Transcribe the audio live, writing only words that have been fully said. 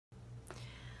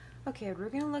Okay, we're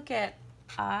going to look at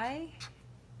I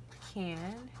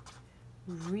can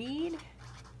read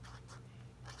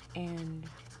and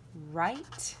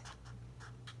write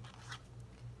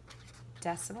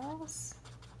decimals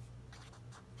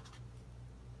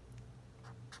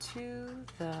to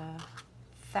the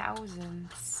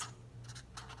thousandths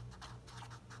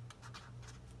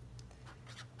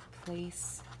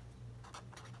place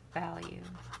value.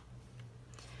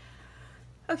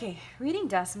 Okay, reading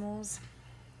decimals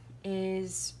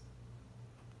is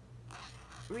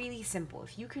really simple.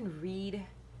 If you can read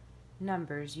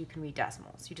numbers, you can read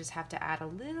decimals. You just have to add a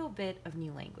little bit of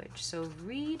new language. So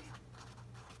read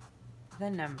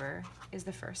the number is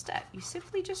the first step. You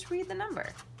simply just read the number.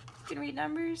 You can read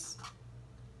numbers,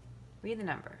 read the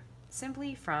number.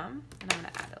 Simply from, and I'm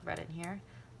going to add a red in here,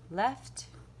 left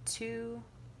to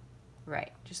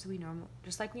right, just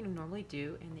like we normally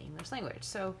do in the English language.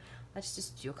 So let's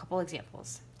just do a couple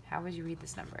examples. How would you read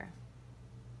this number?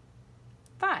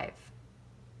 5.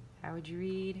 How would you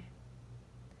read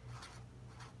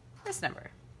this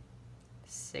number?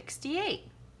 68.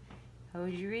 How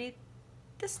would you read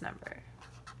this number?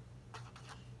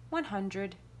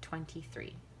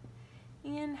 123.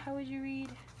 And how would you read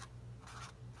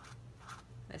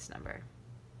this number?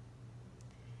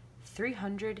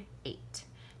 308.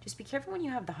 Just be careful when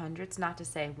you have the hundreds not to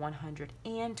say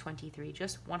 123,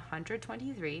 just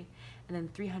 123, and then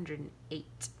 308,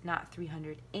 not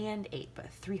 308,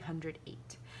 but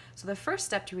 308. So the first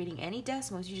step to reading any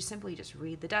decimals, you just simply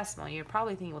read the decimal. You're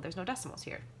probably thinking, well, there's no decimals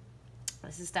here.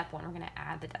 This is step one. We're going to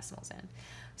add the decimals in.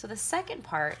 So the second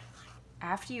part,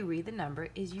 after you read the number,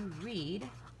 is you read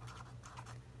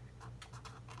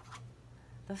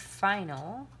the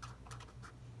final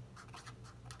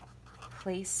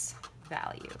place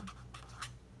value.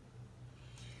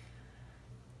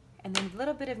 And then a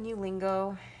little bit of new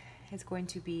lingo is going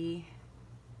to be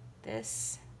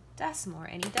this decimal, or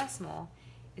any decimal,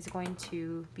 is going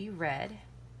to be read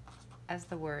as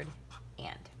the word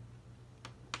and.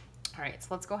 All right, so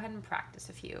let's go ahead and practice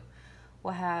a few.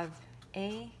 We'll have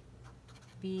A,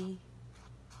 B,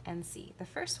 and C. The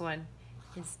first one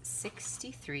is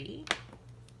 63.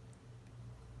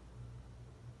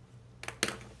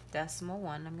 Decimal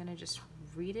 1. I'm going to just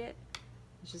read it.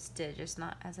 I just did, just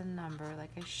not as a number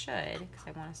like I should, because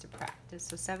I want us to practice.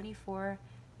 So 74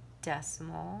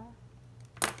 decimal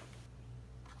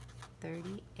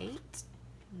 38. And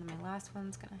then my last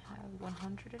one's going to have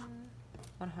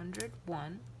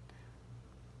 101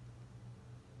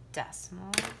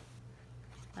 decimal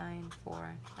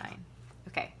 949.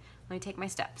 Okay, let me take my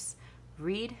steps.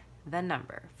 Read the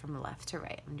number from left to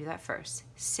right. I'm going to do that first.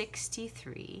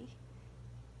 63.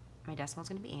 My decimal is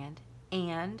going to be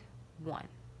and 1.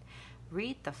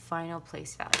 Read the final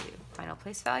place value. Final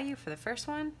place value for the first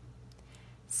one,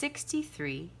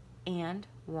 63 and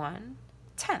 1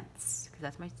 tenths, because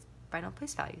that's my final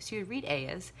place value. So you would read A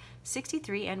as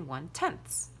 63 and 1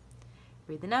 tenths.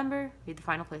 Read the number, read the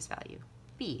final place value.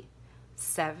 B,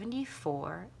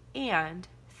 74 and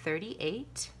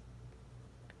 38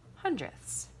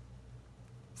 hundredths.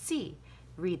 C,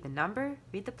 read the number,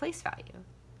 read the place value.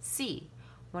 C,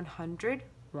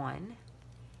 101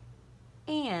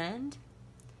 and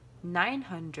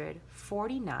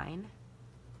 949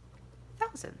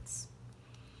 thousandths.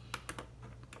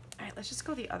 All right, let's just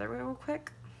go the other way real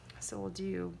quick. So we'll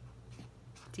do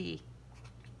D,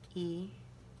 E,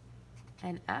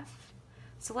 and F.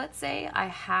 So let's say I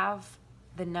have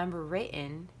the number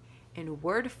written in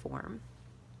word form,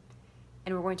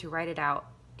 and we're going to write it out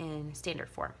in standard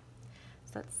form.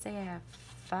 So let's say I have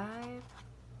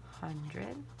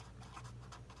 500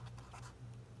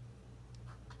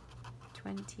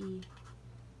 20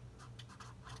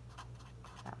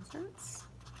 thousandths,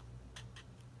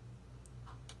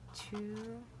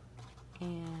 2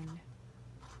 and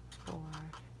 4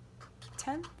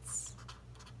 tenths,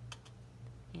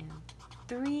 and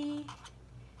 3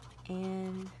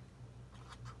 and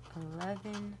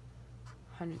 11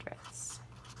 hundredths.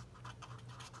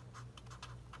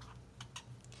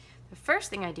 The first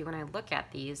thing I do when I look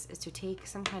at these is to take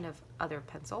some kind of other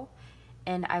pencil,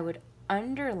 and I would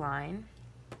underline,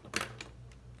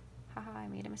 haha, I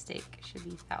made a mistake, it should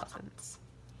be thousandths.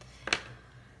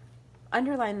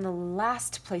 Underline the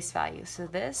last place value. So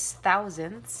this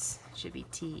thousandths should be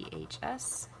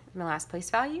THS, my last place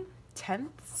value.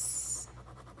 Tenths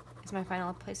is my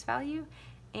final place value,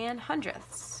 and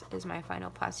hundredths is my final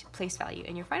place value.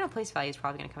 And your final place value is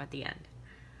probably going to come at the end.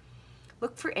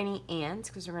 Look for any ands,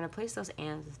 because we're going to place those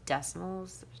ands with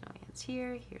decimals. There's no ands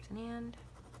here. Here's an and.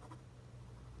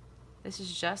 This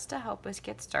is just to help us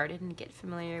get started and get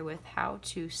familiar with how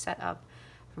to set up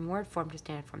from word form to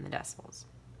standard form the decimals.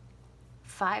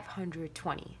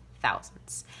 520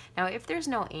 thousandths. Now, if there's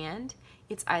no and,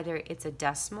 it's either it's a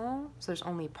decimal, so there's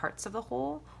only parts of the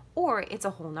whole, or it's a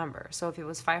whole number. So if it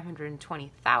was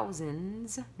 520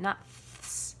 thousands, not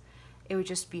ths, it would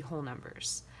just be whole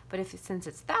numbers. But since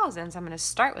it's thousands, I'm going to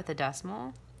start with a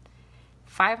decimal.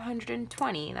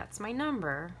 520, that's my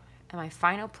number, and my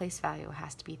final place value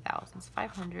has to be thousands.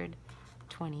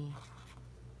 520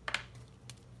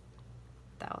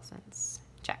 thousandths.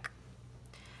 Check.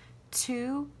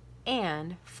 2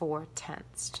 and 4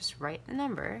 tenths. Just write the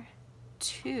number.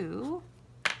 2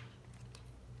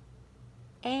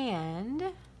 and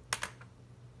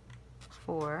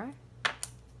 4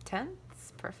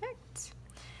 tenths. Perfect.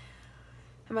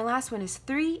 And my last one is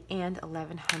 3 and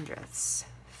 11 hundredths.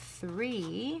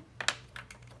 3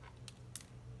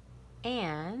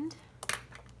 and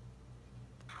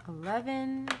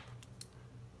 11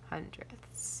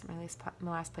 hundredths.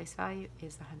 My last place value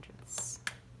is the hundredths.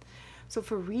 So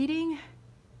for reading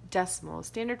decimals,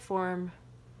 standard form,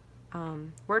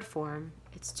 word form,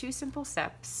 it's 2 simple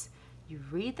steps. You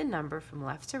read the number from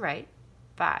left to right,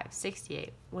 5,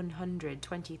 68,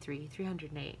 123,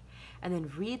 308, and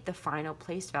then read the final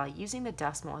place value using the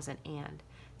decimal as an and.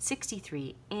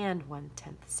 63 and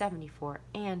 1/10, 74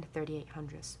 and 38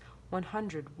 hundredths,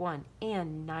 101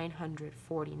 and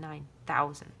 949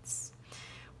 thousandths.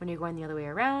 When you're going the other way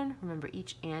around, remember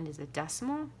each and is a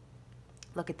decimal.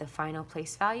 Look at the final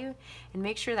place value and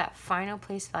make sure that final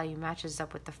place value matches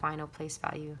up with the final place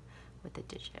value with the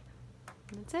digit.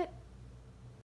 And that's it.